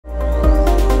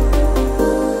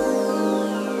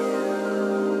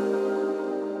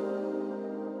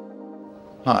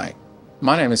Hi,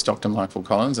 my name is Dr. Michael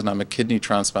Collins and I'm a kidney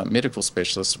transplant medical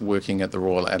specialist working at the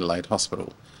Royal Adelaide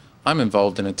Hospital. I'm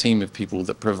involved in a team of people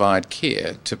that provide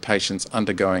care to patients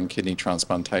undergoing kidney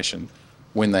transplantation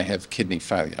when they have kidney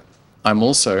failure. I'm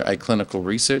also a clinical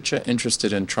researcher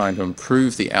interested in trying to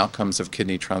improve the outcomes of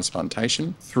kidney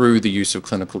transplantation through the use of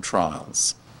clinical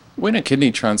trials. When a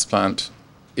kidney transplant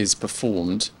is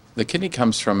performed, the kidney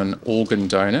comes from an organ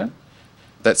donor.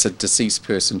 That's a deceased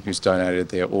person who's donated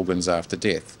their organs after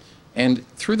death. And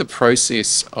through the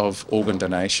process of organ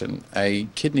donation, a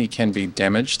kidney can be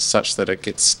damaged such that it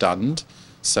gets stunned.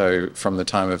 So from the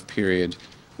time of period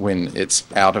when it's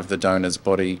out of the donor's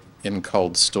body in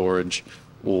cold storage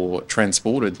or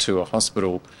transported to a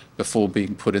hospital before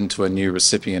being put into a new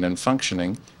recipient and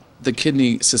functioning, the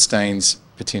kidney sustains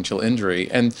potential injury.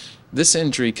 And this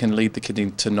injury can lead the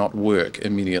kidney to not work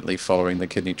immediately following the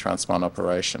kidney transplant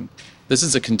operation. This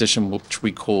is a condition which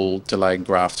we call delayed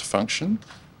graft function,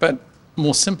 but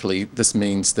more simply, this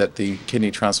means that the kidney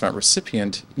transplant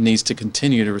recipient needs to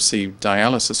continue to receive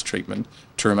dialysis treatment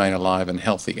to remain alive and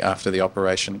healthy after the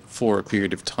operation for a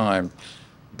period of time.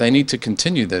 They need to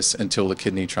continue this until the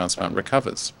kidney transplant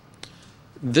recovers.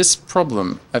 This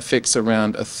problem affects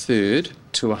around a third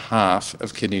to a half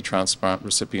of kidney transplant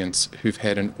recipients who've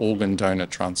had an organ donor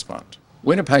transplant.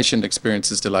 When a patient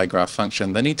experiences delayed graft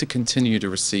function, they need to continue to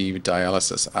receive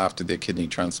dialysis after their kidney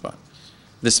transplant.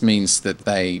 This means that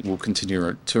they will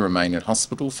continue to remain in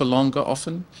hospital for longer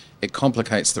often. It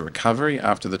complicates the recovery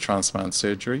after the transplant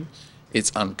surgery.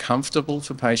 It's uncomfortable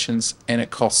for patients and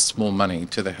it costs more money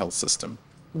to the health system.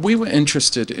 We were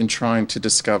interested in trying to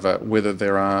discover whether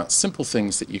there are simple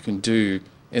things that you can do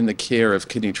in the care of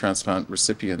kidney transplant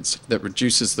recipients that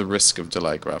reduces the risk of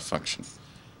delayed graft function.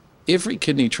 Every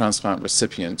kidney transplant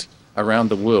recipient around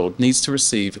the world needs to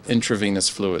receive intravenous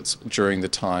fluids during the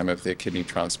time of their kidney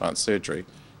transplant surgery.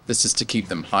 This is to keep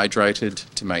them hydrated,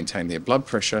 to maintain their blood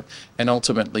pressure, and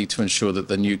ultimately to ensure that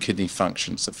the new kidney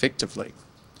functions effectively.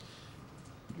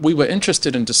 We were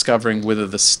interested in discovering whether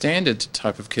the standard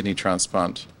type of kidney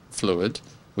transplant fluid,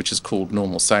 which is called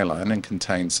normal saline and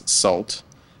contains salt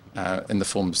in the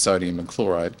form of sodium and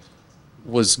chloride,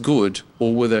 was good,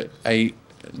 or whether a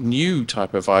new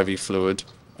type of IV fluid,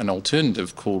 an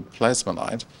alternative called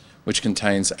Plasma-Lyte, which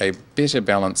contains a better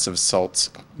balance of salts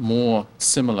more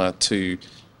similar to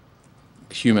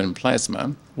human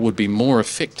plasma, would be more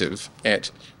effective at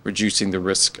reducing the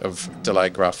risk of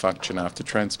delayed graft function after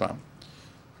transplant.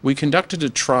 We conducted a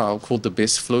trial called the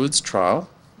Best Fluids trial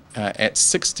at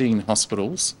 16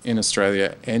 hospitals in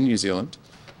Australia and New Zealand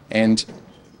and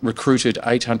recruited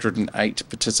 808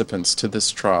 participants to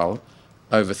this trial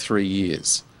over 3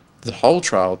 years. The whole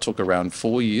trial took around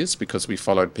 4 years because we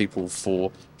followed people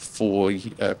for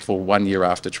 1 year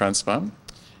after transplant.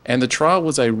 And the trial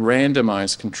was a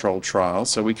randomized controlled trial,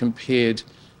 so we compared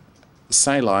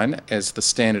saline as the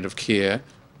standard of care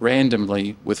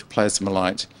randomly with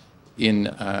Plasma-Lyte in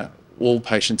all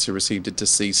patients who received a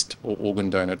deceased or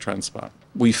organ donor transplant.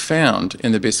 We found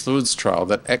in the Best Fluids trial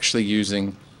that actually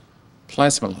using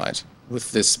Plasma-Lyte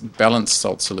with this balanced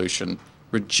salt solution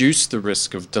reduced the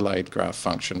risk of delayed graft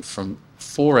function from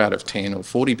 4 out of 10 or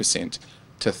 40%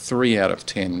 to 3 out of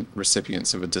 10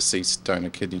 recipients of a deceased donor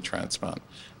kidney transplant.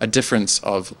 A difference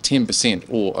of 10%,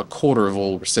 or a quarter of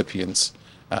all recipients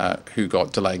who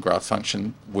got delayed graft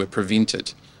function were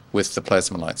prevented with the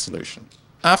Plasma-Lyte solution.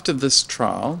 After this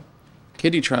trial,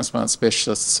 kidney transplant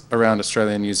specialists around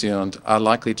Australia and New Zealand are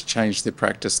likely to change their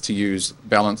practice to use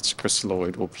balanced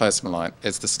crystalloid or Plasma-Lyte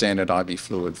as the standard IV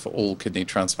fluid for all kidney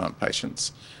transplant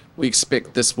patients. We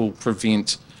expect this will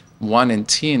prevent 1 in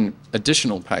 10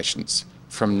 additional patients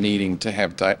from needing to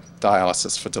have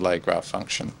dialysis for delayed graft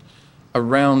function.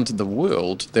 Around the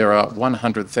world, there are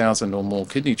 100,000 or more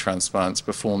kidney transplants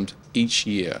performed each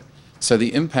year. So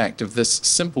the impact of this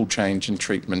simple change in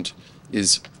treatment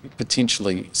is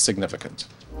potentially significant.